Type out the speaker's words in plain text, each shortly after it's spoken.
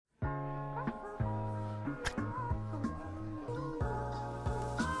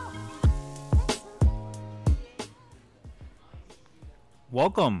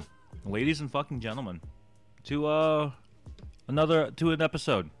Welcome, ladies and fucking gentlemen, to an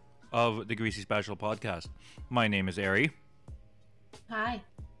episode of the Greasy Spatula podcast. My name is Ari. Hi.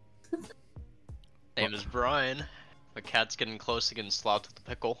 Name is Brian. My cat's getting close to getting slapped with the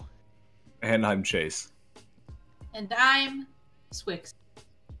pickle. And I'm Chase. And I'm Swix.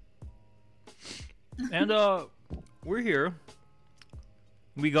 And we're here.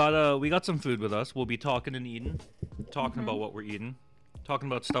 We got some food with us. We'll be talking and eating, talking about what we're eating, talking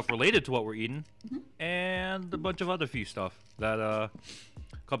about stuff related to what we're eating, and a bunch of other few stuff that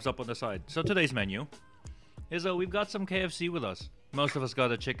comes up on the side. So today's menu is we've got some KFC with us. Most of us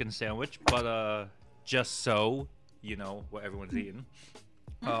got a chicken sandwich, but just so you know what everyone's eating.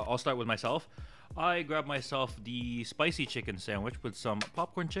 I'll start with myself. I grabbed myself the spicy chicken sandwich with some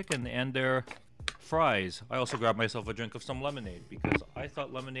popcorn chicken and their fries. I also grabbed myself a drink of some lemonade because I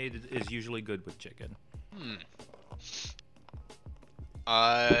thought lemonade is usually good with chicken.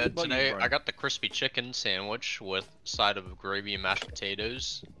 Today I got the crispy chicken sandwich with a side of gravy and mashed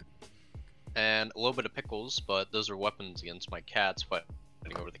potatoes, and a little bit of pickles. But those are weapons against my cats fighting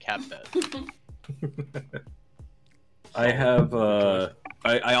over the cat bed. I have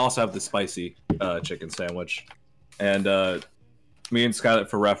I also have the spicy chicken sandwich, and me and Skylar,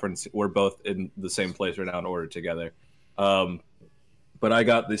 for reference, we're both in the same place right now and ordered together. But I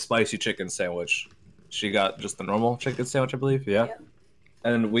got the spicy chicken sandwich. She got just the normal chicken sandwich, I believe. Yeah.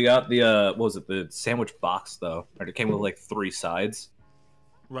 And we got the what was it? The sandwich box though. And it came with like 3 sides.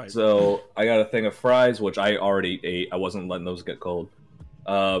 Right. So I got a thing of fries, which I already ate. I wasn't letting those get cold.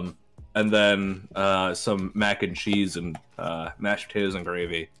 And then some mac and cheese and mashed potatoes and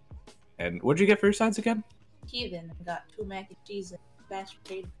gravy. And what'd you get for your sides again? Cuban. I got 2 mac and cheese and mashed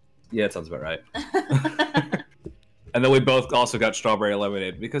potatoes. Yeah, it sounds about right. And then we both also got strawberry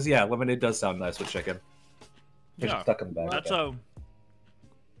lemonade because yeah, lemonade does sound nice with chicken. It's Yeah, stuck in the back. that's I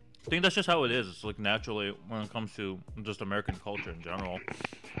think that's just how it is. It's like naturally when it comes to just American culture in general.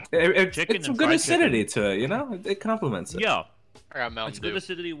 Chicken it's some and good fried acidity to it, you know? It complements it. Yeah, I got Mountain it's good Dew.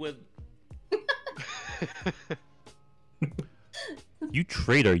 acidity with. You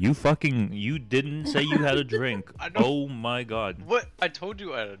traitor! You didn't say you had a drink. I don't- Oh my god. What? I told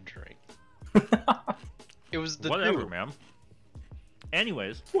you I had a drink. It was the Whatever, Dew. man.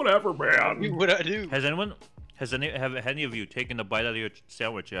 Anyways, Whatever, man. What I do? have any of you taken a bite out of your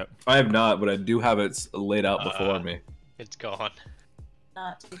sandwich yet? I have not, but I do have it laid out before me. It's gone.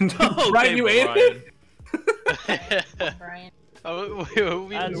 Not Brian, you ate it? Brian. Oh,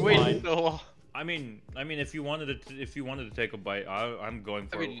 we That's waited fine. so long. I mean, if you wanted to take a bite, I'm going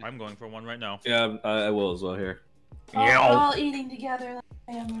for one right now. Yeah, I will as well here. Oh, we're all eating together like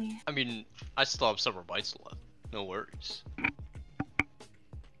a family. I mean, I still have several bites left. No worries.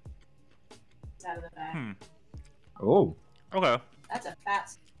 It's out of the bag. Oh. Okay, That's a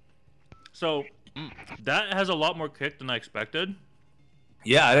fat. so that has a lot more kick than I expected.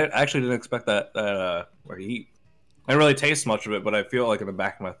 Yeah, I actually didn't expect that or eat. I didn't really taste much of it, but I feel like in the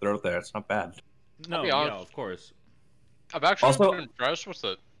back of my throat there. It's not bad. No, be yeah, honest. of course. I've actually Also- been impressed with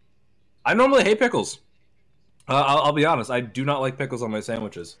it. I normally hate pickles. I'll be honest. I do not like pickles on my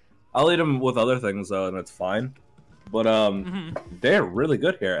sandwiches. I'll eat them with other things though, and it's fine. But they're really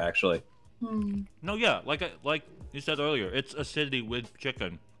good here, actually. No, yeah, like you said earlier, it's acidity with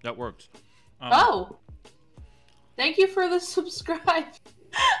chicken. That works. Oh! Thank you for the subscribe.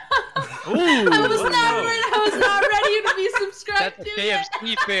 Ooh, I was not ready to be subscribed That's a to it.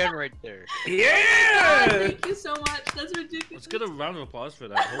 KFC fan right there. God, Yeah. thank you so much. That's ridiculous. Let's get a round of applause for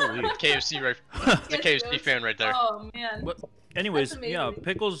that. Holy. KFC right. The Yes, KFC yes. fan right there. Oh man. But anyways, That's yeah, amazing.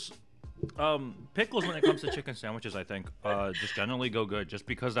 pickles when it comes to chicken sandwiches, I think just generally go good, just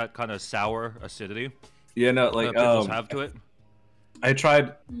because that kind of sour acidity Yeah, no, that like pickles have to it. I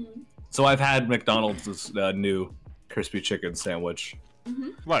tried. So I've had McDonald's new crispy chicken sandwich,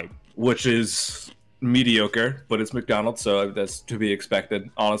 Right. which is mediocre, but it's McDonald's, so that's to be expected.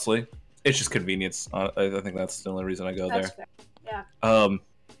 Honestly, it's just convenience. I think that's the only reason I go That's there. fair. Yeah.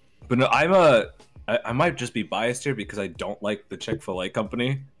 But no, I might just be biased here because I don't like the Chick-fil-A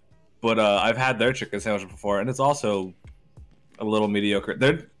company, but I've had their chicken sandwich before, and it's also a little mediocre.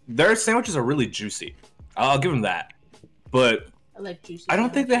 Their sandwiches are really juicy. I'll give them that, but I like juicy. I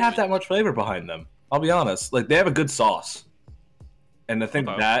don't think they have that much flavor behind them. I'll be honest. Like, they have a good sauce, and I think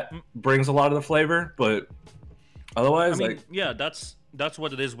Okay. that brings a lot of the flavor. But otherwise, I mean, like, yeah, that's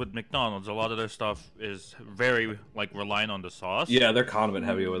what it is with McDonald's. A lot of their stuff is very like relying on the sauce. yeah, they're condiment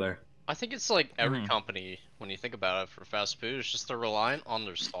heavy over there. I think it's like every company, when you think about it, for fast food, it's just they're reliant on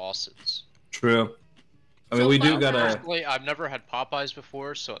their sauces. True. I mean, So we do far, gotta. Personally, I've never had Popeyes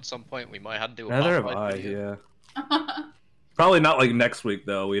before, so at some point we might have to do a Neither have Popeye I. video. Yeah. Probably not like next week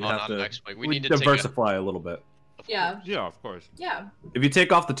though. We'd have not to next week. We we'd need to diversify a little bit. Yeah. Yeah, of course. Yeah. If you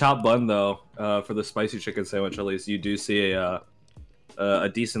take off the top bun though, for the spicy chicken sandwich at least, you do see a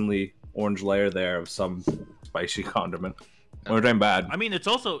decently orange layer there of some spicy condiment. Or ain't bad. I mean, it's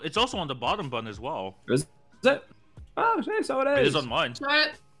also on the bottom bun as well. Is it? Oh, okay, so it is. It is on mine. So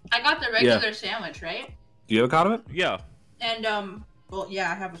I got the regular sandwich, right? Do you have a condiment? Yeah. And well,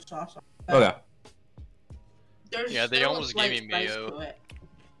 yeah, I have a sauce. Okay. There's they still a almost slight gave me spice mayo. to it.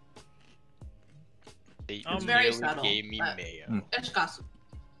 They It's very nearly subtle, gave me but- mayo. It's gossip.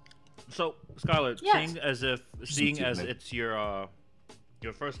 So, Skylar, Yes. seeing as it's your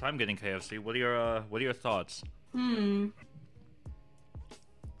first time getting KFC, what are your thoughts? I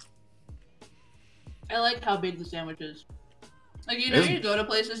like how big the sandwich is. Like, you go to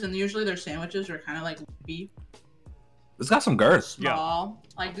places and usually their sandwiches are kind of like beef, It's got some girth. small.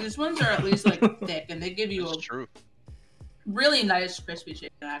 Like, these ones are at least like thick, and they give you That's a true. really nice crispy chicken.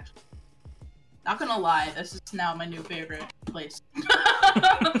 Actually, not gonna lie, this is now my new favorite place.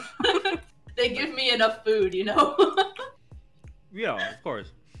 They give me enough food, you know. Yeah, of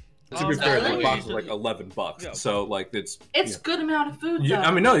course. To be fair, the like box is like $11, Yeah. so like it's. It's good amount of food, though. Yeah,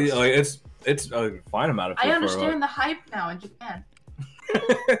 I mean, no, like, it's a fine amount of food. I understand the hype now in Japan.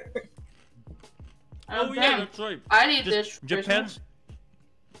 Oh yeah, that's right. I need this. Just Japan. Christmas.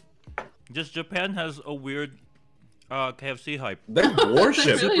 Just Japan has a weird KFC hype. They worship.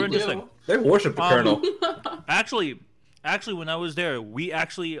 They really Super interesting. do. They worship the Colonel. Actually, when I was there, we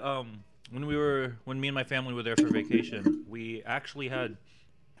actually when me and my family were there for vacation, we actually had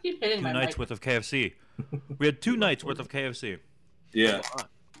Keep hitting 2 my nights mic. worth of KFC. We had 2 nights worth of KFC. Yeah.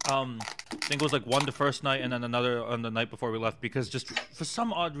 I think it was like one the first night and then another on the night before we left, because just for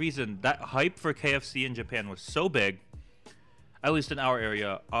some odd reason that hype for KFC in Japan was so big, at least in our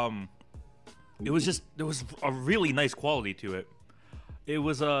area. There was a really nice quality to it. It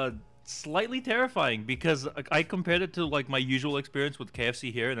was slightly terrifying because I compared it to like my usual experience with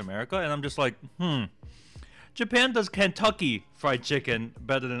KFC here in America, and I'm just like, Japan does Kentucky Fried Chicken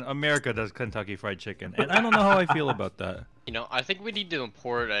better than America does Kentucky Fried Chicken, and I don't know how I feel about that. You know, I think we need to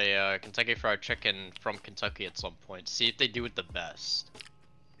import a Kentucky Fried Chicken from Kentucky at some point. See if they do it the best.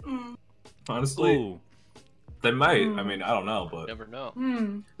 Honestly, Ooh. they might. I mean, I don't know, You but never know.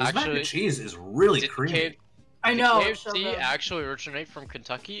 this mac and cheese is really did creamy. I know. Did it's so KFC good. actually originate from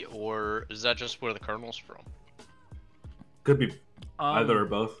Kentucky, or is that just where the Colonel's from? Could be either or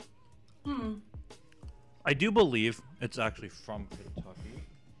both. I do believe it's actually from Kentucky.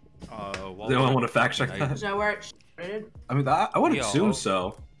 They don't want to fact check that. Is that where it started? I mean, I would Yeah. assume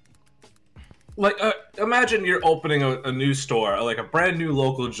so. Like, imagine you're opening a new store, like a brand new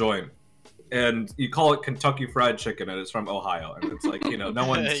local joint, and you call it Kentucky Fried Chicken, and it's from Ohio, and it's like, no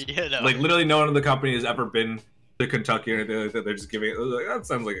one's You know. like literally no one in the company has ever been to Kentucky or anything like that. They're just giving it. Like, that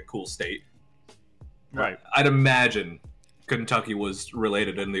sounds like a cool state. Right. I'd imagine Kentucky was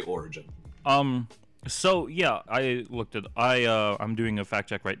related in the origin. So yeah, I looked at. I'm doing a fact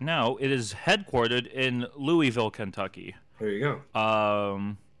check right now. It is headquartered in Louisville, Kentucky. There you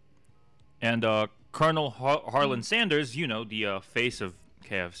go. And Colonel Harlan Sanders, the face of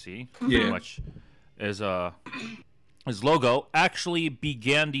KFC, pretty Yeah. much, is his logo actually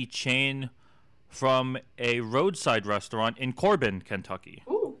began the chain from a roadside restaurant in Corbin, Kentucky,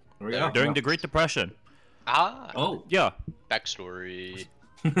 Ooh. There we go. during the Great Depression. Oh, Yeah. Backstory.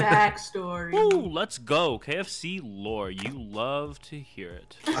 Backstory. Ooh, let's go. KFC lore. You love to hear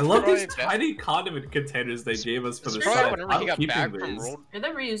it. I love these Right, tiny condiment containers they gave us for the It's probably site. whenever he I'm got keeping back from these. World. Are they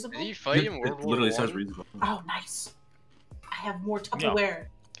reusable? Did he fight in It World War literally says One? reasonable. Oh, nice. I have more Tupperware.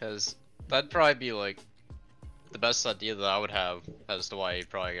 Because that'd probably be like the best idea that I would have as to why he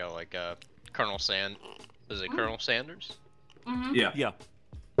probably got like Colonel Sand. Is it Colonel Sanders? Mm-hmm. Yeah. Yeah.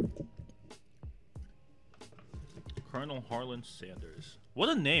 Colonel Harlan Sanders. What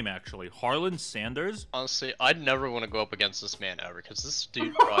a name, actually. Harlan Sanders? Honestly, I'd never want to go up against this man ever, because this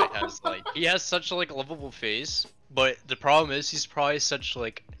dude probably has like he has such like a lovable face, but the problem is he's probably such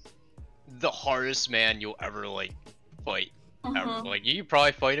like the hardest man you'll ever like fight. Ever. Like you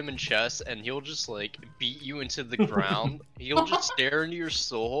probably fight him in chess and he'll just like beat you into the ground. He'll just stare into your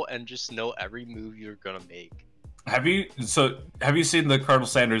soul and just know every move you're gonna make. Have you seen the Colonel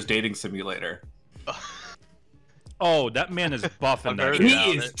Sanders dating simulator? Oh, that man is buff in I've that heard game. about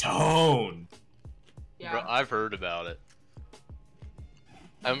He is it. toned. Yeah. Bro, I've heard about it.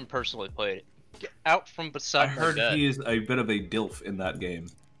 I haven't personally played it. Get out from I beside my heard bed. he is a bit of a dilf in that game.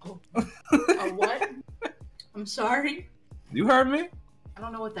 A what? I'm sorry. You heard me? I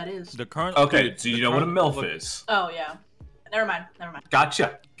don't know what that is. The current. Okay, dude, so you the know what a current- MILF look, is. Oh, yeah. Never mind. Never mind.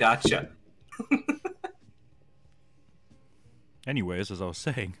 Gotcha. Anyways, as I was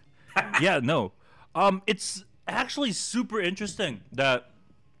saying, yeah, no, it's actually super interesting that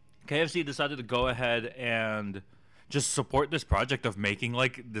KFC decided to go ahead and just support this project of making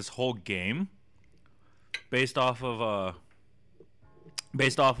like this whole game based off of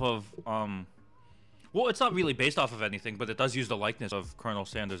well, it's not really based off of anything, but it does use the likeness of Colonel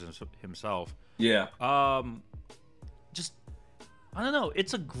Sanders himself. Yeah. Just I don't know.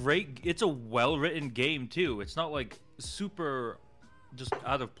 It's a well-written game too. It's not like super just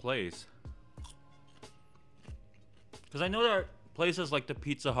out of place. Because I know there are places like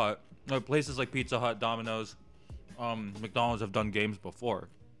Pizza Hut, Domino's, McDonald's have done games before.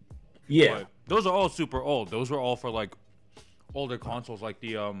 Yeah. But those are all super old. Those were all for like older consoles, like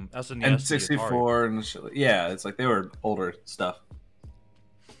the SNES, and 64 and shit. Yeah, it's like they were older stuff.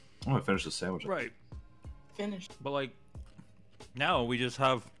 I'm gonna finish the sandwich. Right. Finished. But like now we just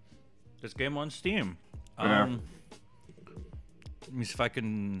have this game on Steam. Yeah. Let me see if I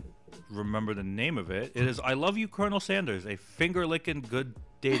can remember the name of it. It is I Love You, Colonel Sanders, a finger-licking good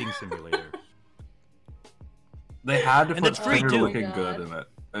dating simulator. They had to And put it's free, too. finger-looking Oh my good God.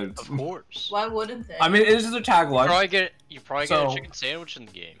 in it. Of course. Why wouldn't they? I mean, it is a tagline, You probably get a chicken sandwich in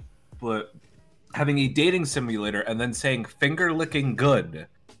the game. but having a dating simulator and then saying finger-licking good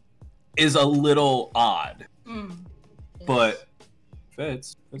is a little odd. Mm. But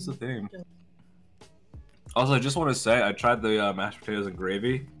fits the theme. Also, I just want to say I tried the mashed potatoes and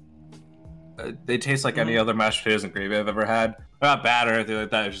gravy. They taste like any other mashed potatoes and gravy I've ever had. They're not bad or anything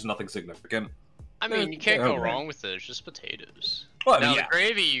like that. It's just nothing significant. I mean, you can't go okay. wrong with it. It's just potatoes. Well, I Now, mean, the yeah.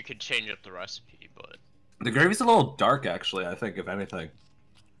 gravy, you could change up the recipe, but The gravy's a little dark, actually. I think, if anything.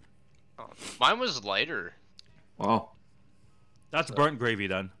 mine was lighter. Well, That's burnt gravy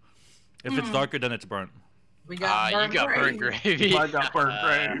then. If it's darker, then it's burnt. We got You got burnt gravy. I got burnt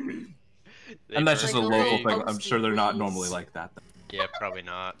gravy. They And that's just a burnt local gravy. thing. I'm sure they're not normally like that. Yeah, probably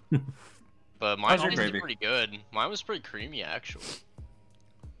not. But mine How's your tasted gravy? pretty good. Mine was pretty creamy, actually.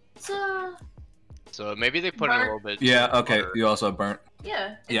 So, So maybe they put in a Burnt- little bit. Yeah, too much okay. butter. You also have burnt.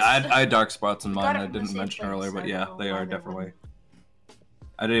 yeah. Yeah, I had dark spots in Got mine it I from the didn't same mention place, earlier, but I yeah, don't they know are why they're definitely.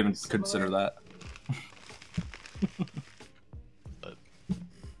 I didn't even Similar. consider that.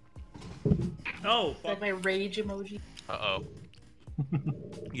 Oh, Like my rage emoji. Uh-oh.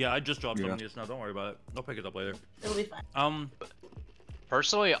 yeah, I just dropped Yeah. something just now. Don't worry about it. I'll pick it up later. It'll be fine.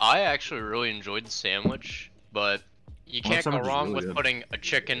 Personally, I actually really enjoyed the sandwich, but you Well, can't go sandwich is wrong really with good. putting a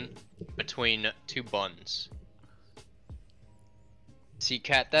chicken between two buns. See,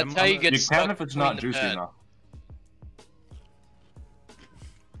 Cat, that's how you get You stuck can if it's between not the juicy bed. enough.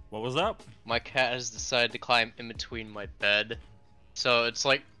 What was that? My cat has decided to climb in between my bed. So it's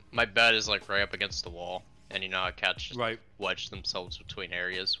like my bed is like right up against the wall. And you know how cats just Right. wedge themselves between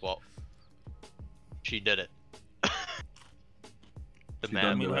areas? Well, she did it. The She I done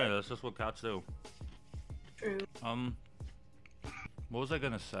man. mean, that. hey, that's just what cats do. True. What was I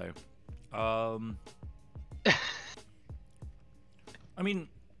gonna say? I mean,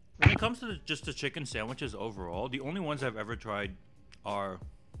 when it comes to just the chicken sandwiches overall, the only ones I've ever tried are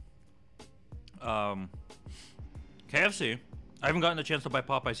KFC. I haven't gotten a chance to buy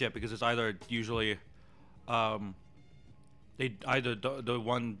Popeyes yet because it's either usually they either the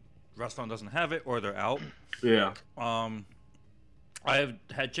one restaurant doesn't have it or they're out. Yeah. I have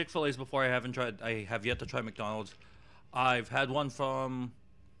had Chick-fil-A's before. I have yet to try McDonald's. I've had one from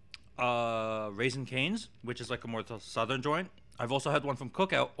Raising Cane's, which is like a more southern joint. I've also had one from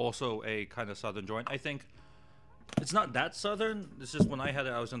Cookout, also a kind of southern joint. I think it's not that southern. It's just when I had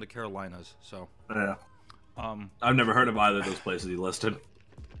it, I was in the Carolinas. So, Yeah. I've never heard of either of those places you listed.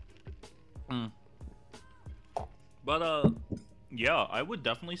 but yeah, I would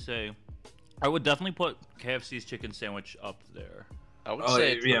definitely put KFC's chicken sandwich up there. I would Oh,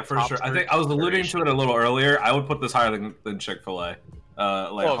 say it's yeah, the for top sure. I three think I was alluding to it a little earlier. I would put this higher than Chick-fil-A. Like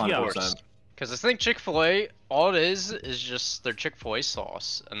Well, of 100%. course. Because I think Chick-fil-A, all it is just their Chick-fil-A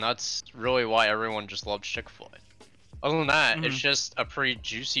sauce. And that's really why everyone just loves Chick-fil-A. Other than that, it's just a pretty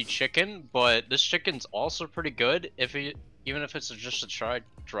juicy chicken, but this chicken's also pretty good even if it's just a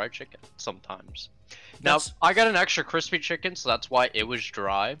dry chicken sometimes. Now, That's- I got an extra crispy chicken, so that's why it was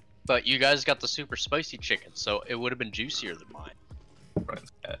dry. But you guys got the super spicy chicken, so it would have been juicier than mine.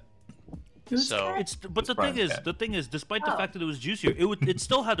 Brian's cat. So, But the Brian's thing cat. is, despite the Oh. fact that it was juicier, it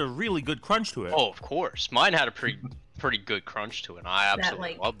still had a really good crunch to it. oh, of course, mine had a pretty good crunch to it. And I absolutely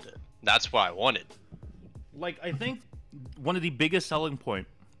like- loved it. That's what I wanted. Like, I think one of the biggest selling points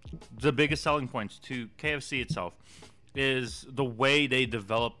to KFC itself is the way they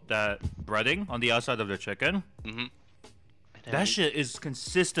develop that breading on the outside of their chicken. Mm-hmm. That shit is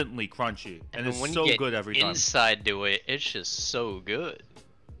consistently crunchy, and it's when so you get good every time. Inside to it, it's just so good.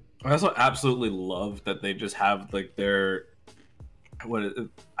 I also absolutely love that they just have like their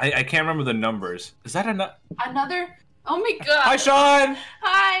I can't remember the numbers. Is that another? Oh my god! Hi, Sean.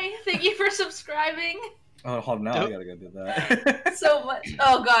 Hi, thank you for subscribing. Oh, hold on, now I gotta go do that. So much.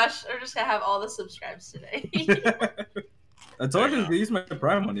 Oh gosh, we're just gonna have all the subscribes today. I told you to use my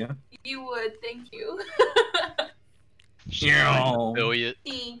Prime one, yeah. You would, thank you. Affiliate.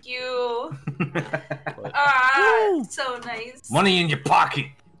 Thank you. Woo! So nice. Money in your pocket.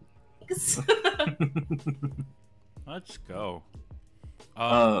 Let's go.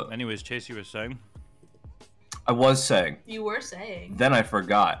 Anyways, Chase, you were saying? I was saying. You were saying. Then I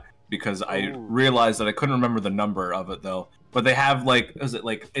forgot because I realized that I couldn't remember the number of it though. But they have like, is it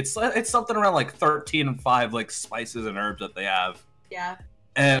like it's something around like 13 and 5 like spices and herbs that they have. Yeah.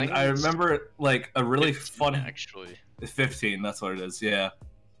 And I remember like a really 15, fun actually. 15. That's what it is. Yeah.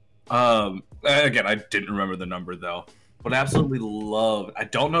 Again, I didn't remember the number though. But I absolutely love. I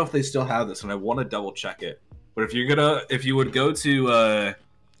don't know if they still have this, and I want to double check it. But if you would go to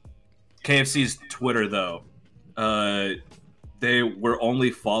KFC's Twitter though, they were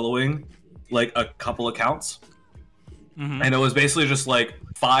only following like a couple accounts, and it was basically just like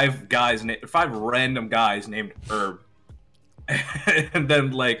 5 random guys named Herb, and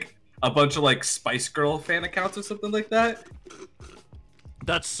then like a bunch of like Spice Girl fan accounts or something like that.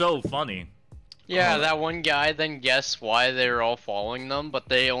 That's so funny. Yeah, that one guy then guessed why they were all following them, but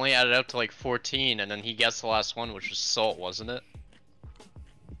they only added up to like 14, and then he guessed the last one, which was salt, wasn't it?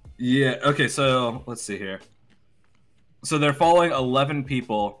 Yeah, okay, so let's see here. So they're following 11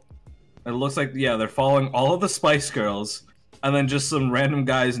 people. It looks like, yeah, they're following all of the Spice Girls, and then just some random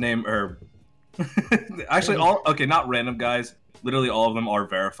guys named Herb. Actually, not random guys. Literally all of them are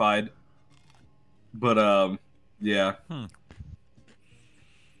verified. But, yeah.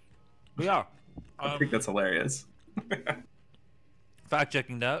 But yeah. I think that's hilarious. Fact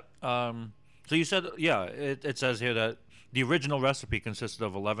checking that. So you said, yeah, it says here that the original recipe consisted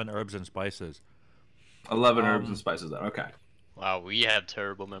of 11 herbs and spices. 11 herbs and spices. Then okay. Wow, we have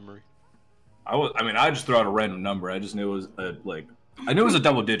terrible memory. I just threw out a random number. I just knew it was I knew it was a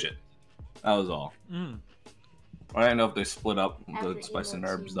double digit. That was all. I didn't know if they split up the spice and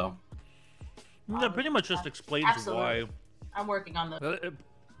herbs though. That pretty much just explains why. I'm working on the.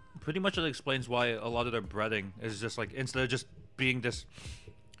 Pretty much it explains why a lot of their breading is just like, instead of just being this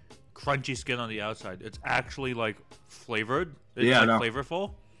crunchy skin on the outside, it's actually like flavored. It's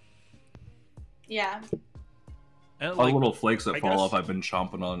flavorful. Yeah. And, all the little flakes that fall off I've been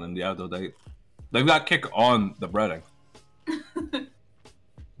chomping on, and yeah, they've got kick on the breading. I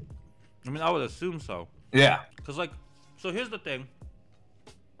mean, I would assume so. Yeah. Because so here's the thing.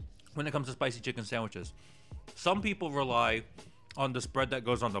 When it comes to spicy chicken sandwiches, some people rely on the spread that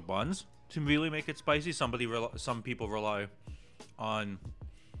goes on the buns to really make it spicy. Some people rely on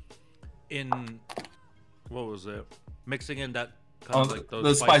mixing in that kind of like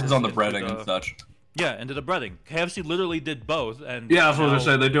those spices on the breading and such. Yeah, into the breading. KFC literally did both, and yeah, that's what I was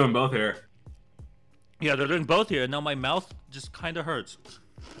gonna say. They're doing both here. Yeah, they're doing both here. And now my mouth just kind of hurts.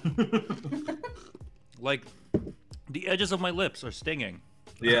 Like the edges of my lips are stinging.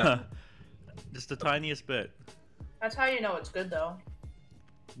 Yeah, just the tiniest bit. That's how you know it's good, though.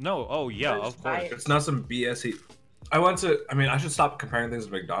 No, oh yeah, of course. It's not some BS. I should stop comparing things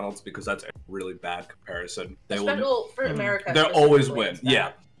to McDonald's because that's a really bad comparison. They will for America. They'll always win.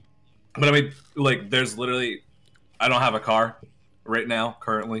 Yeah, but I mean, like, there's literally, I don't have a car right now.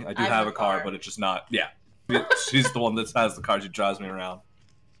 Currently, I do have a car, but it's just not. Yeah, she's the one that has the car. She drives me around.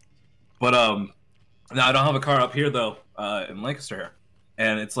 But no, I don't have a car up here though, in Lancaster,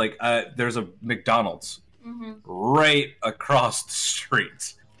 and it's like there's a McDonald's. Right across the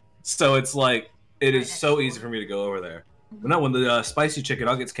street, so it's like it is so easy for me to go over there. But no, when the spicy chicken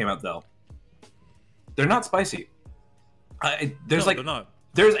nuggets came out though, they're not spicy. There's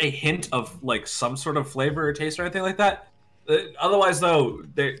a hint of like some sort of flavor or taste or anything like that. Otherwise though,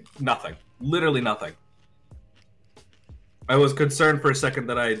 they nothing, literally nothing. I was concerned for a second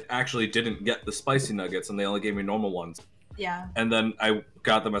that I actually didn't get the spicy nuggets and they only gave me normal ones. Yeah. And then I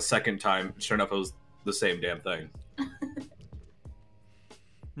got them a second time. Sure enough, it was the same damn thing.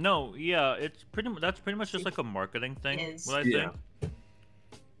 No, yeah, that's pretty much just like a marketing thing. What I think.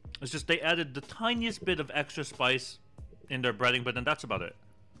 It's just they added the tiniest bit of extra spice in their breading, but then that's about it.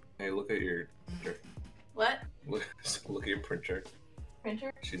 Hey, look at your what? Look at your printer.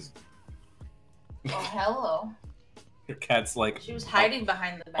 Printer? She's. Oh, hello. Your cat's like. She was hiding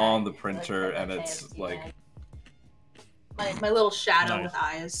behind the bag on the printer, like, and it's like. My little shadow with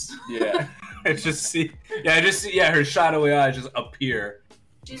eyes. Yeah. I just see her shadowy eyes just appear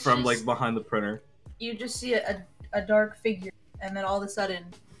from like behind the printer. You just see a dark figure, and then all of a sudden,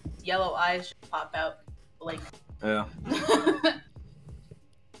 yellow eyes just pop out, like. Yeah.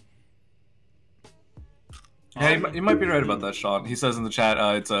 Yeah, you might be right about that, Sean. He says in the chat,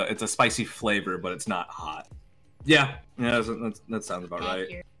 it's a spicy flavor, but it's not hot. Yeah, that sounds about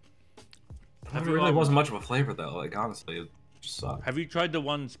right. It really wasn't much of a flavor though. Like honestly, it just sucked. Have you tried the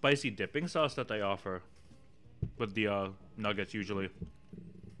one spicy dipping sauce that they offer with the nuggets usually?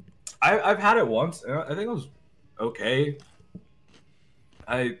 I've had it once. And I think it was okay.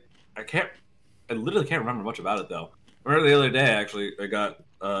 I literally can't remember much about it though. I remember the other day actually, I got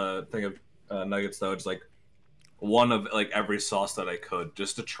a thing of nuggets though. It's like one of like every sauce that I could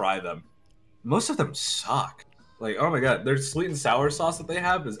just to try them. Most of them suck. Like, oh my god, their sweet and sour sauce that they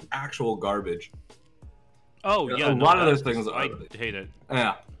have is actual garbage. Oh yeah, a lot of those things. I hate it.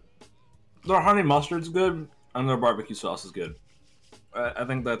 Yeah, their honey mustard's good, and their barbecue sauce is good. I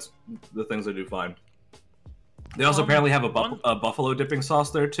think that's the things they do fine. They also apparently have a buffalo dipping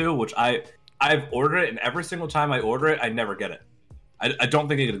sauce there too, which I've ordered it, and every single time I order it, I never get it. I don't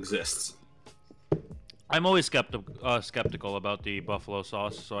think it exists. I'm always skeptical about the buffalo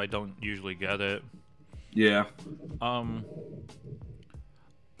sauce, so I don't usually get it. Yeah.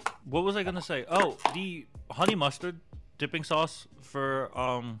 What was I gonna say? Oh, the honey mustard dipping sauce for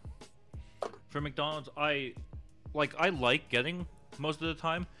McDonald's. I like getting most of the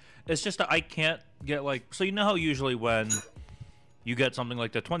time. It's just that I can't get like, so you know how usually when you get something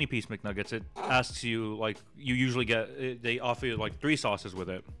like the 20-piece McNuggets, it asks you like, you usually get, they offer you like 3 sauces with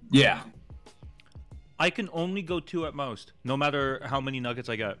it. Yeah. I can only go 2 at most, no matter how many nuggets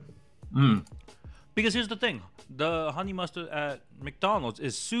I get. Because here's the thing, the honey mustard at McDonald's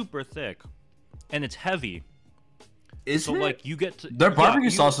is super thick, and it's heavy. So like you get to, their barbecue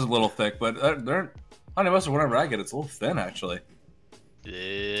sauce is a little thick, but their honey mustard, whenever I get, it's a little thin actually.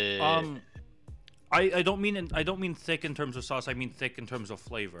 I don't mean thick in terms of sauce. I mean thick in terms of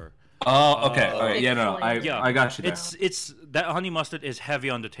flavor. Oh, okay. All right. Yeah, no, I got you there. It's that honey mustard is heavy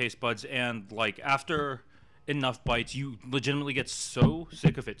on the taste buds, and like after enough bites, you legitimately get so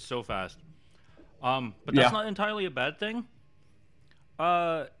sick of it so fast. But that's not entirely a bad thing.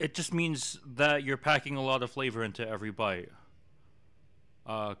 It just means that you're packing a lot of flavor into every bite.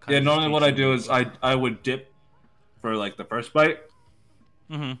 Yeah, normally what I do is I would dip for like the first bite.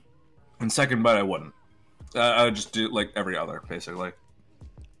 Mm-hmm. And second bite I wouldn't. I would just do like every other, basically.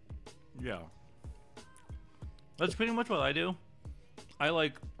 Yeah. That's pretty much what I do. I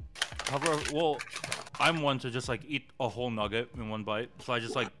like cover. Well, I'm one to just like eat a whole nugget in one bite, so I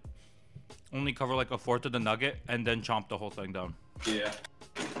just like only cover like a fourth of the nugget and then chomp the whole thing down. Yeah.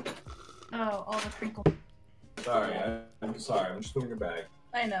 Oh, all the crinkle. Sorry, I'm sorry. I'm just doing your bag.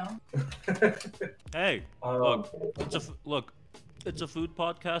 I know. Hey, look, it's a food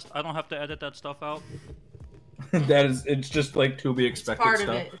podcast. I don't have to edit that stuff out. It's just like to be expected Part stuff.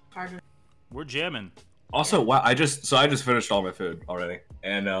 of it. Part of it. We're jamming. Also, wow, I just finished all my food already,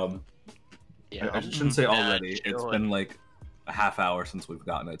 and I shouldn't say already. It's been like a half hour since we've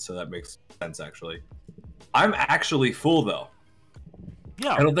gotten it, so that makes sense actually. I'm actually full though.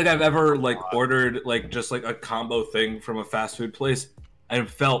 Yeah. I don't think I've ever like ordered like just like a combo thing from a fast food place and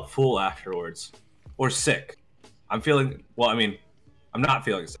felt full afterwards or sick. I'm feeling well. I mean, I'm not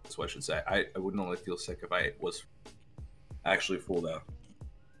feeling sick. That's what I should say. I would normally feel sick if I was actually full though.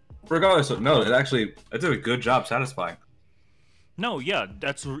 Regardless of no, it did a good job satisfying. No, yeah,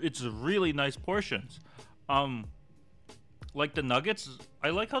 it's really nice portions. Like the nuggets, I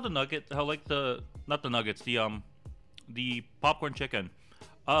like how not the nuggets, the popcorn chicken.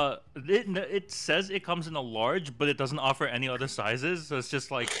 It says it comes in a large, but it doesn't offer any other sizes. So it's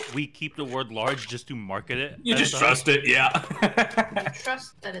just like we keep the word large just to market it. You just trust it, yeah. You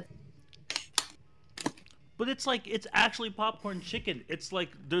trust that it. But it's like it's actually popcorn chicken. It's like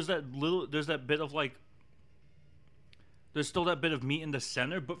there's that bit of like there's still that bit of meat in the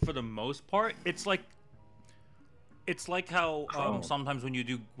center, but for the most part, it's like how sometimes when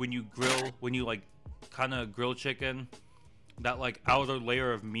you like kind of grill chicken, that like outer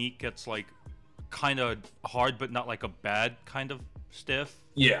layer of meat gets like kind of hard, but not like a bad kind of stiff.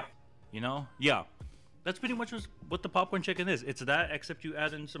 Yeah. You know? Yeah. That's pretty much what the popcorn chicken is. It's that, except you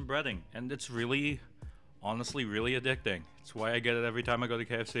add in some breading, and it's really, honestly, really addicting. It's why I get it every time I go to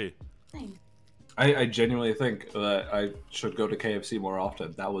KFC. Thanks. I genuinely think that I should go to KFC more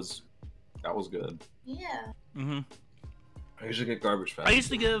often. That was good. Yeah. Mm-hmm. I usually get garbage fest. I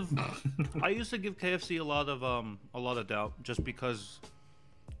used to give KFC a lot of doubt, just because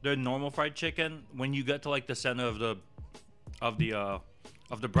their normal fried chicken, when you get to like the center of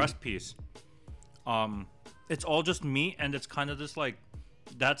the breast piece, it's all just meat, and it's kind of just like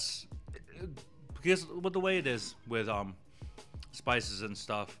that's because with the way it is with spices and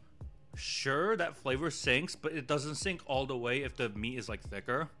stuff. Sure, that flavor sinks, but it doesn't sink all the way if the meat is like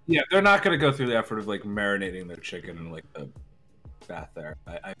thicker. Yeah, they're not gonna go through the effort of like marinating their chicken in like the bath there.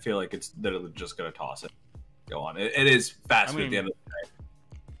 I feel like they're just gonna toss it, go on. It is fast food at the end of the day.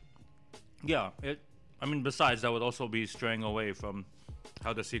 Yeah, I mean, besides that would also be straying away from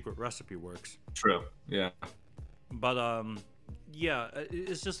how the secret recipe works. True. Yeah. But yeah,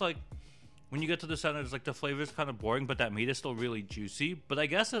 it's just like when you get to the center, it's like the flavor is kind of boring, but that meat is still really juicy. But I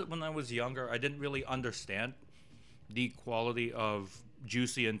guess that when I was younger, I didn't really understand the quality of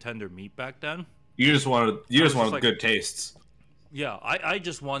juicy and tender meat back then. You just wanted like, good tastes. Yeah, I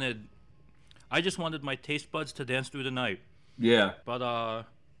just wanted my taste buds to dance through the night. Yeah. But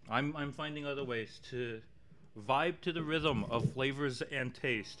I'm finding other ways to vibe to the rhythm of flavors and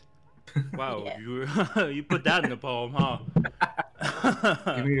taste. Wow, yeah. you put that in the poem, huh?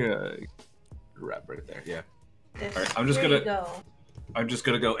 Give me a wrap right there. Yeah. All right, I'm just gonna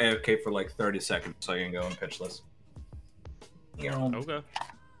go AFK for like 30 seconds so I can go and pitch this. Okay.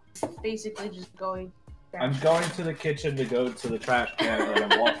 Basically, just going. I'm going to the kitchen to go to the trash can,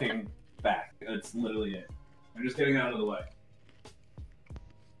 and I'm walking back. That's literally it. I'm just getting out of the way.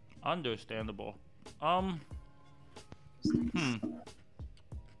 Understandable. I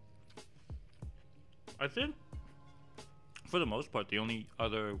think, for the most part, the only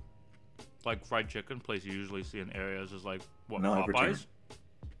other like fried chicken place you usually see in areas is like Popeyes.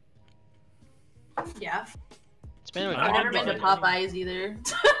 Yeah. I've never been to Popeyes either.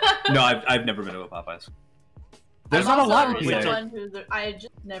 No, I've never been to a Popeyes. There's not a lot of people. I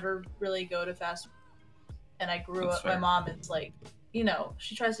just never really go to fast food. And I grew up, my mom is like, you know,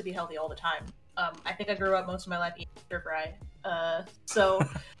 she tries to be healthy all the time. I think I grew up most of my life eating stir fry. So,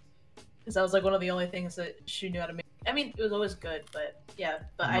 because that was like one of the only things that she knew how to make. I mean, it was always good, but yeah.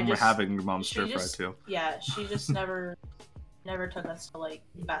 But I just having your mom's stir fry too. Yeah, she just never took us to like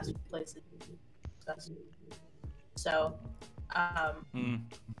fast food places. So,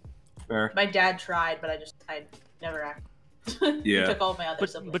 fair. My dad tried, but I never acted. Yeah. He took all my other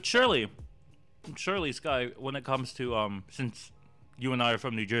siblings. But surely, Sky, when it comes to since you and I are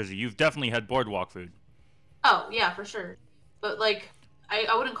from New Jersey, you've definitely had boardwalk food. Oh yeah, for sure. But like,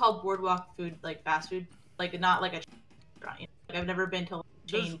 I wouldn't call boardwalk food like fast food. Like not like a restaurant. You know? Like, I've never been to like,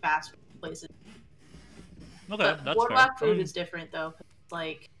 chain fast food places. Okay, but that's boardwalk fair. food is different though. It's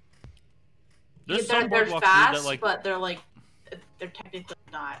like there's they're some boardwalk fast, food that like but they're technically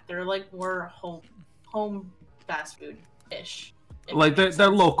not. They're like more home fast food ish. Like they're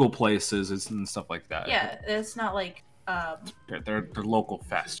local places and stuff like that. Yeah, it's not like they're local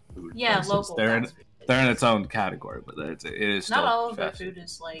fast food. Yeah, places. local. They're fast food. they're in its own category, but it is still not all of their fast food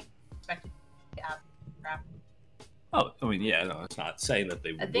is like expected to have crap. Oh, I mean, yeah, no, it's not saying that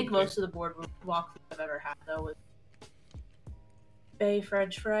they. I think most of the boardwalk food I've ever had though was Bay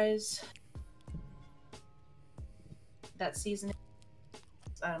French fries. That seasoning.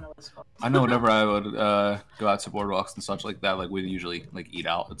 I don't know what it's called. I know whenever I would go out to boardwalks and such like that, like we'd usually like eat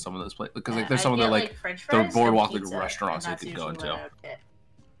out at some of those places because like there's some of the like the boardwalk like restaurants you could go into,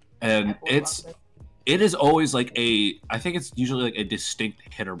 and it is always like I think it's usually like a distinct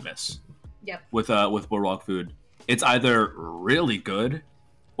hit or miss. Yep. With boardwalk food, it's either really good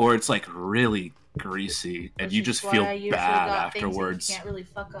or it's like really greasy, and you just feel bad afterwards. You can't really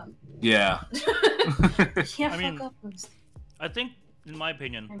fuck up. Yeah. You can't fuck up. I think, in my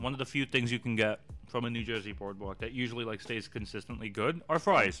opinion, one of the few things you can get from a New Jersey boardwalk that usually like stays consistently good are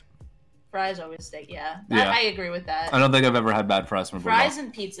fries. Fries always stay, yeah. I agree with that. I don't think I've ever had bad fries from a boardwalk. Fries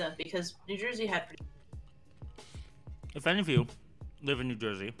and pizza, because New Jersey had. If any of you live in New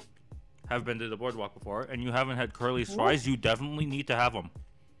Jersey, have been to the boardwalk before, and you haven't had Curly's fries, you definitely need to have them.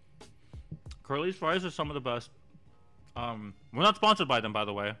 Curly's fries are some of the best. We're not sponsored by them, by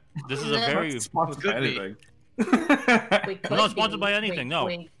the way. This is a very sponsored by anything. We're not sponsored by anything. No,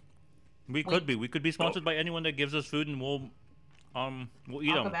 we could be. We could be sponsored by anyone that gives us food, and we'll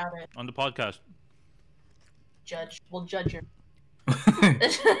eat them on the podcast. We'll judge your.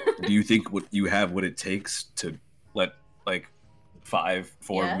 Do you think you have what it takes to let like 4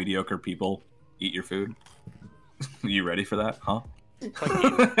 mediocre people eat your food? Are you ready for that? Huh?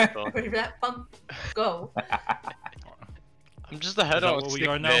 Ready for that? Go. I'm just a head on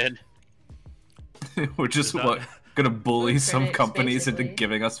stick man. We're just gonna bully some companies into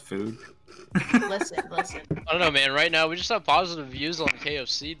giving us food. Listen. I don't know, man. Right now, we just have positive views on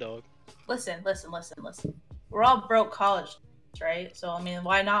KFC, dog. Listen. We're all broke college students, right? So, I mean,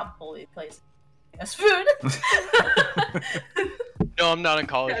 why not bully places giving us food? No, I'm not in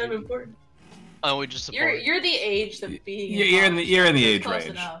college. Kind of important. Oh, we just support. You're the age of being. You're in the age close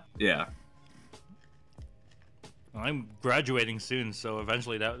range. enough. Yeah. I'm graduating soon, so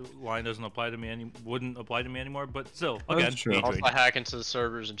eventually that line doesn't apply to me wouldn't apply to me anymore. But still, again, That's true. age Also range. hack into the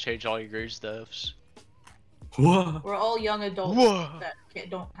servers and change all your grade stuffs. What? We're all young adults Whoa. that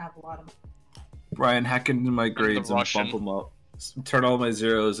don't have a lot of. Brian, hack into my grades and Russian. bump them up. Turn all my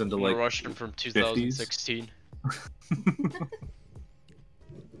zeros into I'm like. a Russian from 2016.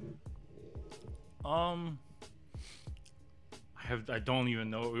 I don't even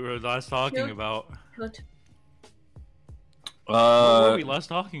know what we were last talking about. What were we last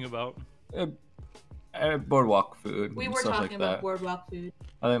talking about? Boardwalk food. We and were stuff talking like about that. boardwalk food.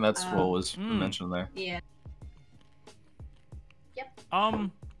 I think that's what was mentioned there. Yeah. I've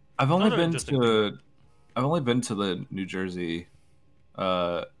only Another been interesting to. I've only been to the New Jersey,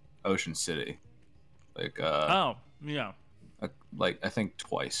 Ocean City, like Oh, yeah. like I think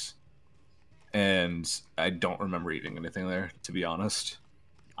twice, and I don't remember eating anything there, to be honest.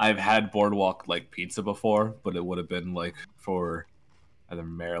 I've had boardwalk like pizza before, but it would have been like for either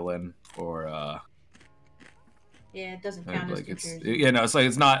Maryland or Yeah, it doesn't count like as New it's Jersey. you know it's like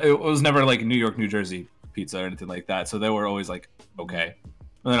it's not it was never like New York, New Jersey pizza or anything like that. So they were always like okay,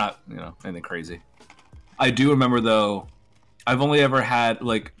 they're not anything crazy. I do remember though, I've only ever had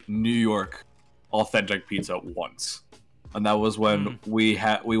like New York authentic pizza once, and that was when we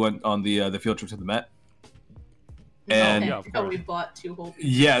went on the field trip to the Met. And yeah, of course. we bought 2 whole pizzas.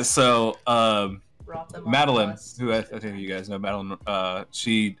 yeah, so Brought them on Madeline, the bus. who I think you guys know, Madeline,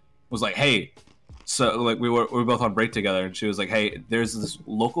 she was like, "Hey," so like we were both on break together, and she was like, "Hey, there's this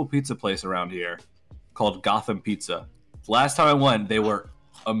local pizza place around here called Gotham Pizza. Last time I went, they were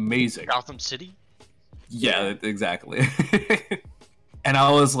amazing." Gotham City? Yeah, exactly. And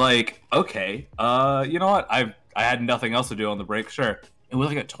I was like, "Okay, you know what? I had nothing else to do on the break. Sure." It was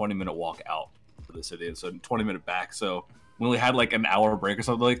like a 20-minute walk out for the city, and so 20-minute back. So we only had like an hour break or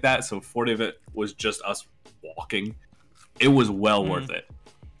something like that. So 40 of it was just us walking. It was well worth it.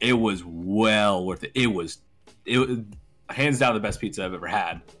 It was well worth it. It was hands down the best pizza I've ever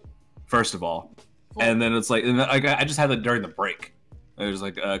had. First of all, and then it's like, I just had it during the break. There's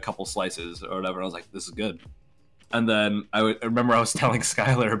like a couple slices or whatever. And I was like, this is good. And then I remember I was telling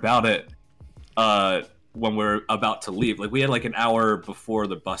Skylar about it when we're about to leave. Like we had like an hour before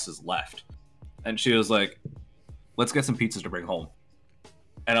the buses left, and she was like, "Let's get some pizzas to bring home."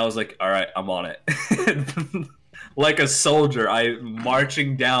 And I was like, "All right, I'm on it." Like a soldier, I'm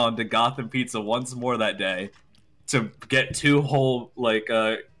marching down to Gotham Pizza once more that day to get 2 whole like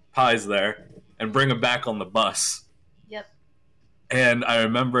pies there and bring them back on the bus. Yep. And I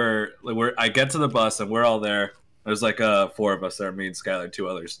remember like I get to the bus and we're all there. There's like 4 of us there, me and Skylar and 2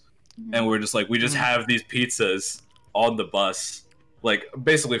 others. And we're just like, we just have these pizzas on the bus, like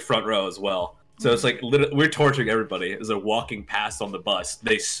basically front row as well. So it's like we're torturing everybody as they're walking past on the bus.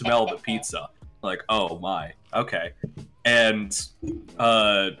 They smell the pizza. Like, oh my, okay. And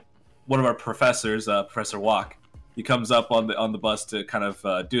one of our professors, Professor Walk, he comes up on the bus to kind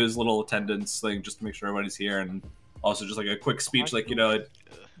of do his little attendance thing just to make sure everybody's here, and also just like a quick speech, like,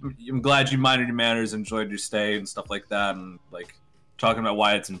 I'm glad you minded your manners, enjoyed your stay and stuff like that, and like talking about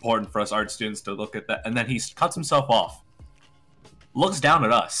why it's important for us art students to look at that. And then he cuts himself off, looks down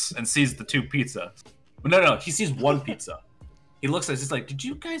at us, and sees the 2 pizzas. No, he sees 1 pizza. He looks at us, he's like, "Did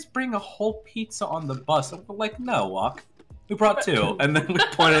you guys bring a whole pizza on the bus?" And we're like, "No, Walk. We brought 2." And then we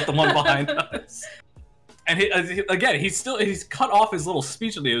pointed at the one behind us. And he's cut off his little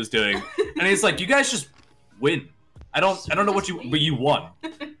speech that he was doing. And he's like, "You guys just win. I don't know what but you won."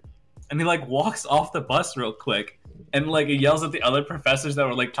 And he like walks off the bus real quick and like he yells at the other professors that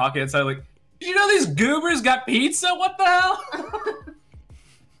were like talking inside, like, "Did you know these goobers got pizza? What the hell?"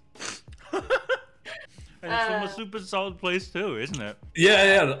 And it's from a super solid place too, isn't it?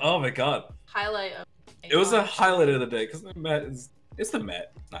 Yeah. Oh my god. Highlight of. It was a highlight of the day because the Met it's the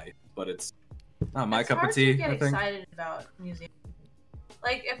Met night, but it's not my cup of tea. It's hard to I get think. excited about museums.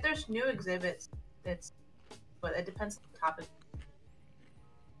 Like if there's new exhibits, but it depends on the topic.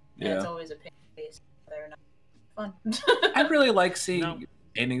 And it's always a pain based whether or not fun. I really like seeing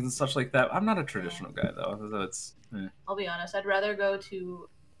paintings and such like that. I'm not a traditional guy though, so it's. I'll be honest. I'd rather go to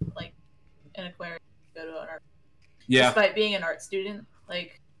like an aquarium than go to an art. Yeah. Despite being an art student,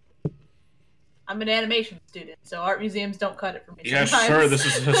 like I'm an animation student, so art museums don't cut it for me. Yeah, sometimes. sure. This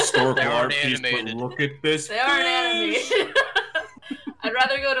is a historical They art aren't piece, but animated. look at this. They aren't animated. I'd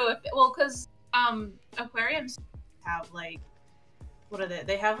rather go to because aquariums have like what are they?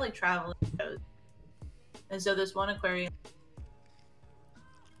 They have like traveling shows, and so this one aquarium.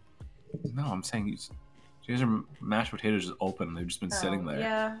 No, I'm saying you guys are mashed potatoes just open. They've just been sitting there.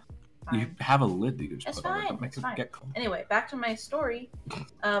 Yeah. You have a lid that you just It's put on it. fine. Don't make It's it fine. get cold. Anyway, back to my story.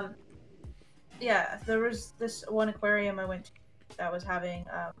 Yeah, there was this one aquarium I went to that was having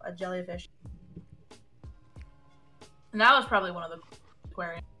a jellyfish. And that was probably one of the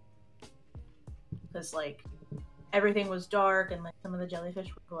aquariums. Because, like, everything was dark and, like, some of the jellyfish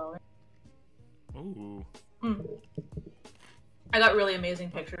were glowing. Ooh. I got really amazing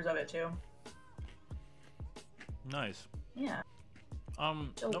pictures of it, too. Nice. Yeah.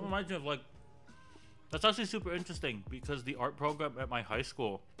 That reminds me of, like, that's actually super interesting because the art program at my high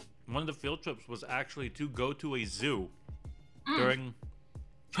school, one of the field trips was actually to go to a zoo during.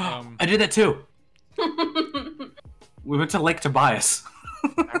 I did that too. We went to Lake Tobias.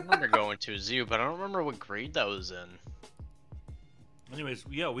 I remember going to a zoo, but I don't remember what grade that was in. Anyways,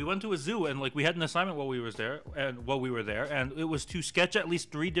 yeah, we went to a zoo and like we had an assignment while we were there, and it was to sketch at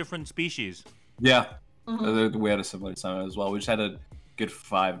least 3 different species. Yeah, we had a similar assignment as well. We just had to get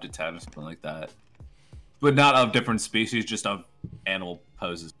 5 to 10 or something like that, but not of different species, just of animal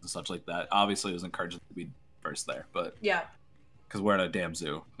poses and such like that. Obviously, it was encouraging to be first there, but yeah, because we're in a damn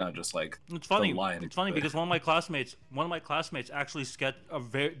zoo, not just like it's funny. Lion It's funny because one of my classmates actually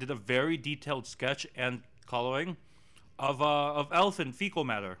did a very detailed sketch and coloring of elephant fecal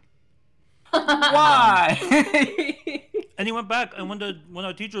matter. Why? And he went back, and when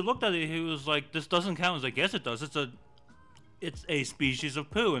our teacher looked at it, he was like, "This doesn't count." I was like, "Yes, it does. It's a species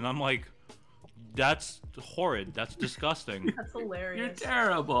of poo." And I'm like, "That's horrid. That's disgusting." That's hilarious. You're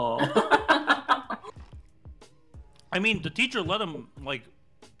terrible. I mean, the teacher let him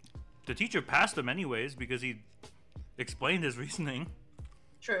the teacher passed him anyways because he explained his reasoning.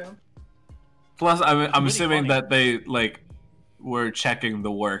 True. Plus, I'm assuming funny. that they were checking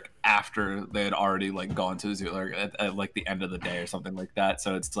the work after they had already gone to the zoo, at like the end of the day or something like that.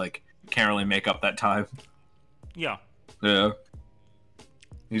 So it's like can't really make up that time. Yeah. Yeah.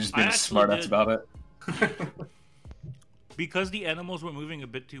 He's just being a smartass about it. Because the animals were moving a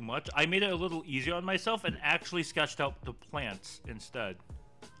bit too much, I made it a little easier on myself and actually sketched out the plants instead.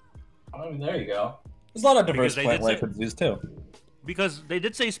 I mean, there you go. There's a lot of diverse Because plant life in zoos too. Because they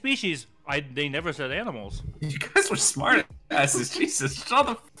did say species, they never said animals. You guys were smart asses. Jesus, show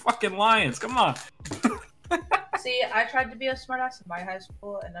the fucking lions. Come on. See, I tried to be a smartass in my high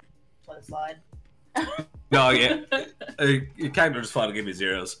school, and then let it slide. No, yeah. You kind of just fought to give me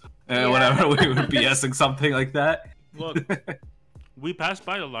zeros. Yeah. Whenever we would be BSing something like that. Look, we passed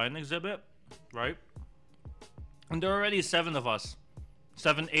by the lion exhibit, right? And there are already 8 of us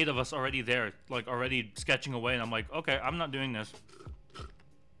already there, already sketching away, and I'm like, okay, I'm not doing this.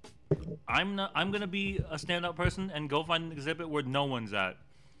 I'm gonna be a standout person and go find an exhibit where no one's at.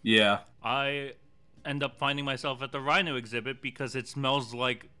 Yeah. I end up finding myself at the rhino exhibit because it smells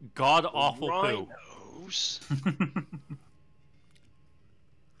like god-awful poo. Rhinos.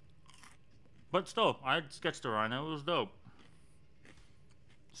 But still, I sketched the rhino. It was dope.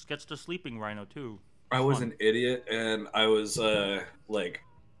 Sketched a sleeping rhino too. I was an idiot, and I was I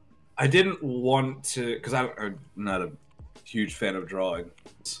didn't want to, because I'm not a huge fan of drawing.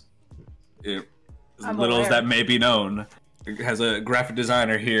 As little as that may be known, it has a graphic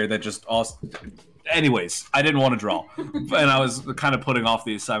designer here that just also. Anyways, I didn't want to draw, and I was kind of putting off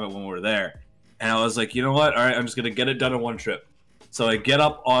the assignment when we were there, and I was like, you know what? All right, I'm just gonna get it done in one trip. So I get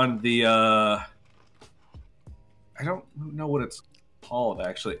up on the. I don't know what it's called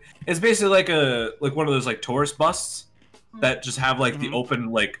actually. It's basically like one of those tourist buses that just have the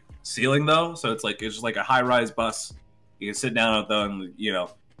open ceiling though. So it's just like a high rise bus. You can sit down on it though, and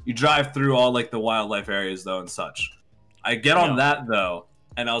you drive through all the wildlife areas though and such. I get on that though,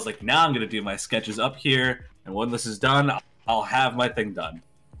 and I was like, now I'm gonna do my sketches up here, and when this is done, I'll have my thing done.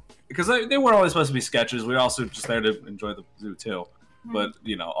 Because they weren't always supposed to be sketches. We were also just there to enjoy the zoo too, but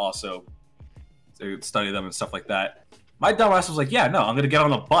also to study them and stuff like that. My dumbass was like, "Yeah, no, I'm gonna get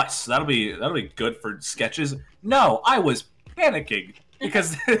on a bus. That'll be good for sketches." No, I was panicking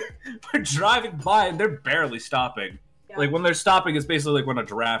because we're driving by and they're barely stopping. Yeah. When they're stopping, it's basically when a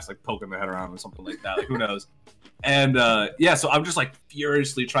giraffe's poking their head around or something like that. Who knows? And yeah, so I'm just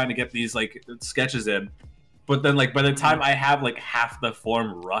furiously trying to get these sketches in. But then by the time I have half the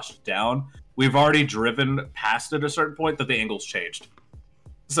form rushed down, we've already driven past at a certain point that the angle's changed.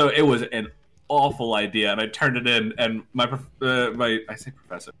 So it was an awful idea, and I turned it in, and my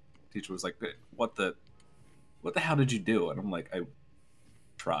professor, teacher was like, what the hell did you do? And I'm like, I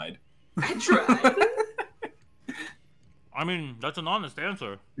tried. I tried. I mean, that's an honest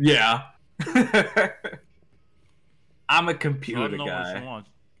answer. Yeah. I'm a computer guy. What she wants.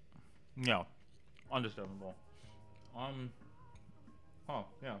 Yeah. Understandable. Oh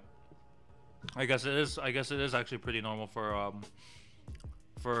yeah. I guess it is actually pretty normal for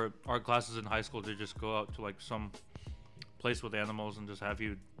for art classes in high school to just go out to like some place with animals and just have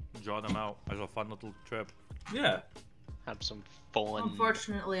you draw them out as a fun little trip. Yeah. Have some fun.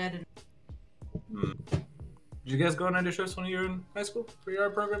 Unfortunately, I didn't. Did you guys go on any trips when you were in high school for your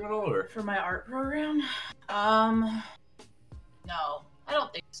art program at all, or? For my art program? No, I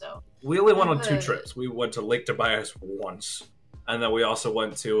don't think so. We only went on 2 trips. We went to Lake Tobias once, and then we also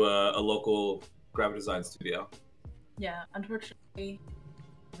went to a local graphic design studio. Yeah, unfortunately,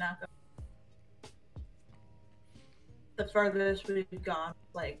 not go. The furthest we've gone,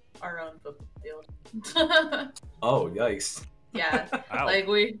 like our own football field. Oh, yikes. Yeah, Ow. like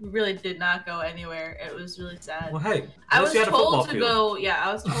we really did not go anywhere. It was really sad. Well, hey, I was you had a football told to field. go. Yeah,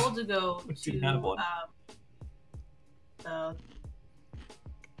 I was told to go Didn't have one. to the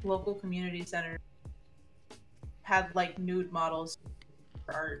local community center. Had like nude models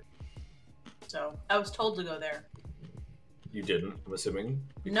for art, so I was told to go there. You didn't, I'm assuming.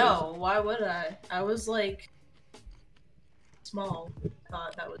 Because... No, why would I? I was like small. I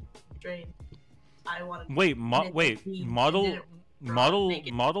thought that was strange. I wanted. Wait, model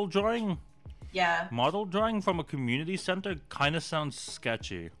drawing? Yeah. Model drawing from a community center kind of sounds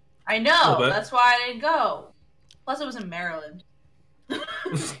sketchy. I know. That's why I didn't go. Plus, it was in Maryland. And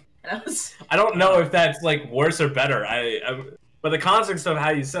I don't know if that's like worse or better. But the context of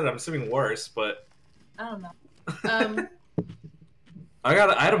how you said it, I'm assuming worse. But I don't know. I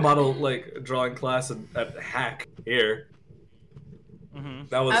had a model like drawing class at Hack here. Mm-hmm.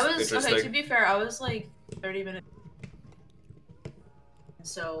 That was interesting. Okay. To be fair, I was like 30 minutes.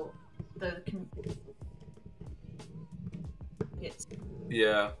 So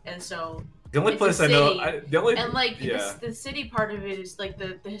yeah. And so the only place I know, the city part of it is like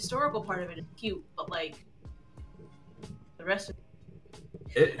the historical part of it is cute, but like the rest of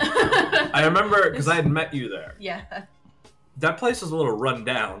it. I remember because I had met you there. Yeah. That place was a little run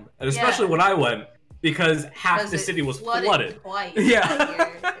down, and especially when I went, because half the city was flooded. Yeah.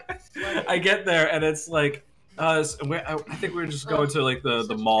 I get there and it's like, I think we were just going to like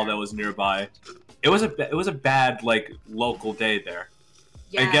the mall that was nearby. It was a bad like local day there.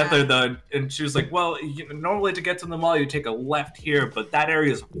 Yeah. I get there though, and she was like, "Well, normally to get to the mall you take a left here, but that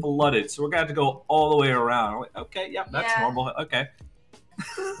area is flooded, so we're gonna have to go all the way around." I'm like, "Okay, yeah, that's normal. Okay."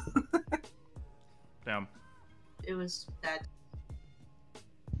 Damn. It was bad.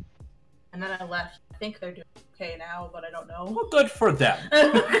 And then I left. I think they're doing okay now, but I don't know. Well, good for them.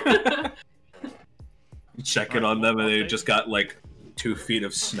 You check in on them, and they just got like 2 feet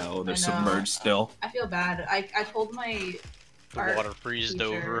of snow. They're submerged still. I feel bad. I told my water freezed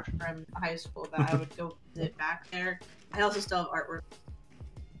over from high school that I would go visit back there. I also still have artwork.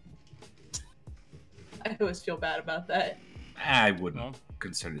 I always feel bad about that. I wouldn't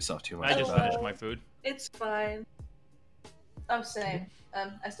concern yourself too much. I just finished my food. It's fine. Oh, same.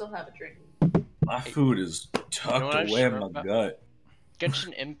 I still have a drink. My food is tucked away in my gut.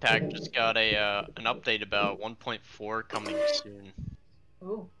 Genshin Impact just got an update about 1.4 coming soon.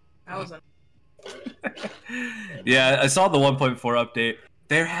 Ooh, that was Yeah, I saw the 1.4 update.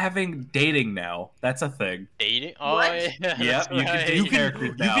 They're having dating now. That's a thing. Dating? Oh, what? Yeah. You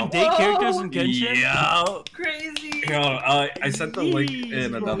can date characters in Genshin? Yeah. Crazy. I sent the link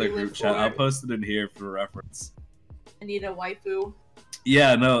in another group chat. I'll post it in here for reference. I need a waifu.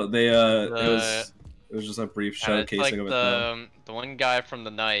 Yeah, no, it was just a brief showcasing like of it. The one guy from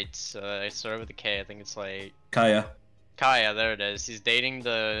the Knights, I started with a K, I think it's like... Kaya, there it is. He's dating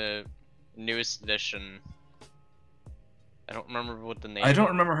the newest edition. I don't remember what the name I don't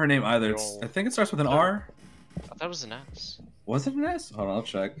remember her name either. I think it starts with an R. I thought it was an S. Was it an S? Hold on, I'll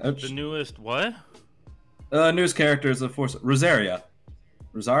check. The newest what? Newest character is of course Rosaria.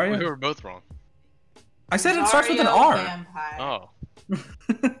 Rosaria? We were both wrong. I said it starts with an R. Vampire. Oh.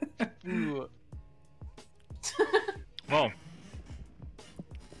 Well,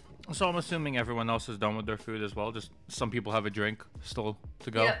 so I'm assuming everyone else is done with their food as well. Just some people have a drink still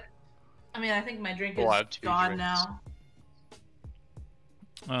to go. Yep. I mean, I think my drink is gone now.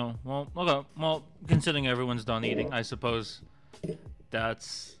 Oh, well, okay. Well, considering everyone's done eating, I suppose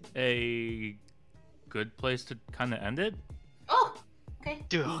that's a good place to kind of end it. Oh, okay.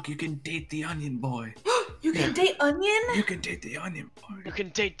 Look, you can date the onion boy. You can date Onion? You can date the onion boy. You can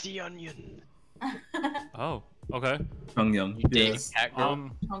date the onion. Oh, okay. Chungyoung. You dating cat girl?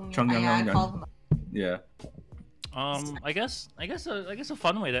 Chungyoung. Yeah. I guess a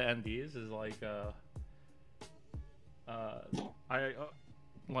fun way to end these is like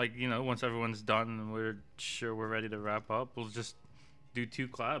like, you know, once everyone's done and we're sure we're ready to wrap up, we'll just do 2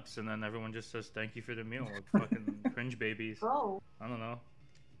 claps and then everyone just says thank you for the meal. Like fucking cringe babies. Oh. I don't know.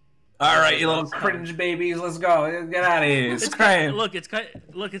 All right, you little cringe babies, let's go. Get out of here. It's crying. Look, it's kind of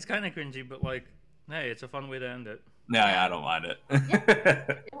cringy, but like, hey, it's a fun way to end it. Yeah, I don't mind it.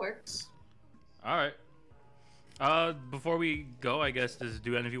 It works. All right. Before we go, I guess,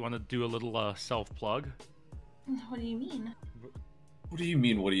 do any of you want to do a little self-plug? What do you mean? What do you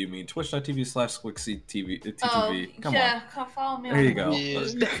mean? What do you mean? Twitch.tv/SquicksyTV. Come on. Come follow me. There you go. You're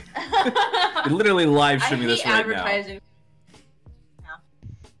literally live streaming this right now.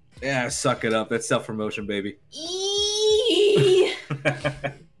 Yeah, suck it up. That's self-promotion, baby.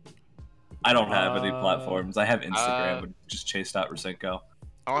 I don't have any platforms. I have Instagram, but just chased out Rosenko.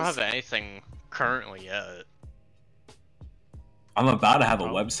 I don't have anything currently yet. I'm about to have a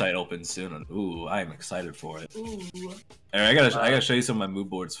website open soon, and ooh, I am excited for it. Ooh. I gotta show you some of my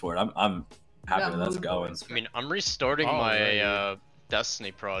mood boards for it. I'm happy that's going. I mean, I'm restarting my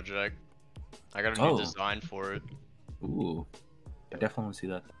Destiny project. I got a new design for it. Ooh, I definitely want to see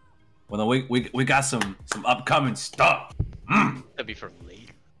that. Well, no, we got some upcoming stuff. That'd be for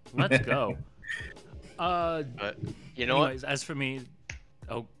later. Let's go. But you know anyways, what? As for me,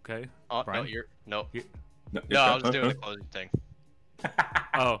 okay. No, you're no. No, I was doing the closing thing.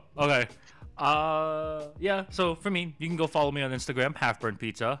 Oh, okay. Yeah. So for me, you can go follow me on Instagram, Halfburn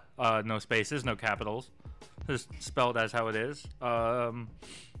Pizza. No spaces, no capitals, just spelled as how it is. And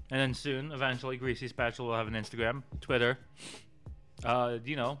then soon, eventually, Greasy Spatula will have an Instagram, Twitter.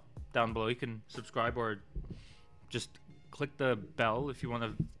 You know, down below you can subscribe or just click the bell if you want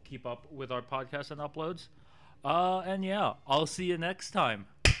to keep up with our podcast and uploads. And yeah, I'll see you next time.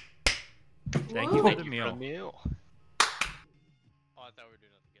 Thank you for the meal.